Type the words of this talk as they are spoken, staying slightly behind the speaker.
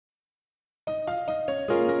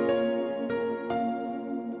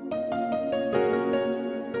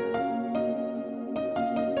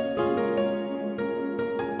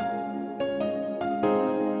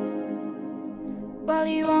Well,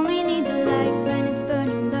 you only need the light when it's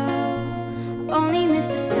burning low. Only miss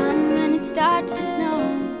the sun when it starts to snow.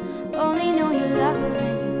 Only know you love her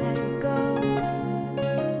when you let her go.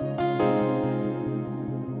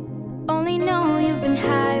 Only know you've been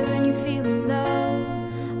high when you're feeling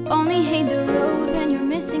low. Only hate the road when you're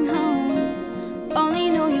missing home. Only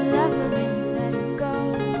know you love her when you let her go.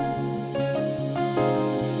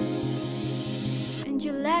 And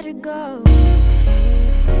you let her go.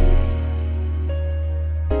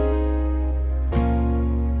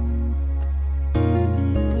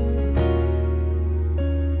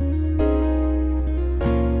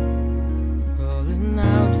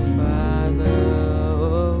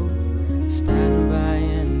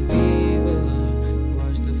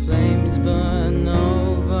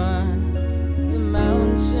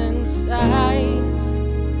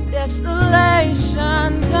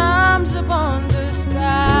 Desolation comes upon the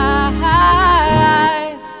sky.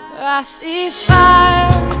 I see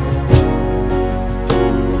fire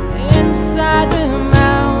inside the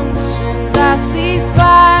mountains. I see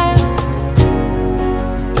fire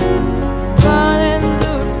burning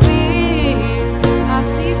the fields. I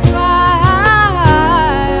see fire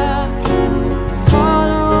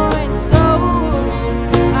following souls.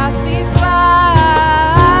 I see fire.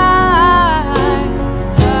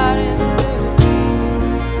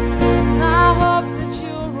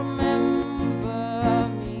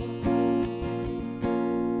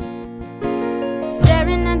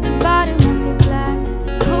 Staring at the bottom of your glass,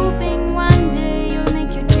 hoping one day you'll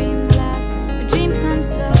make your dream last. But dreams come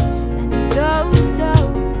slow and they go so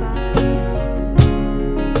fast.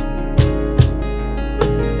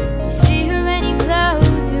 You see her when you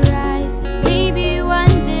close your eyes. Maybe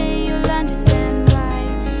one day you'll understand why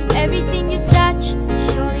everything you touch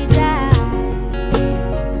surely dies.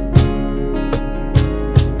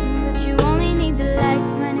 But you only need the light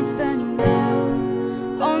when it's burning low.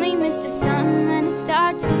 Only miss the sun when it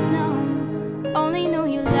starts to snow. Only know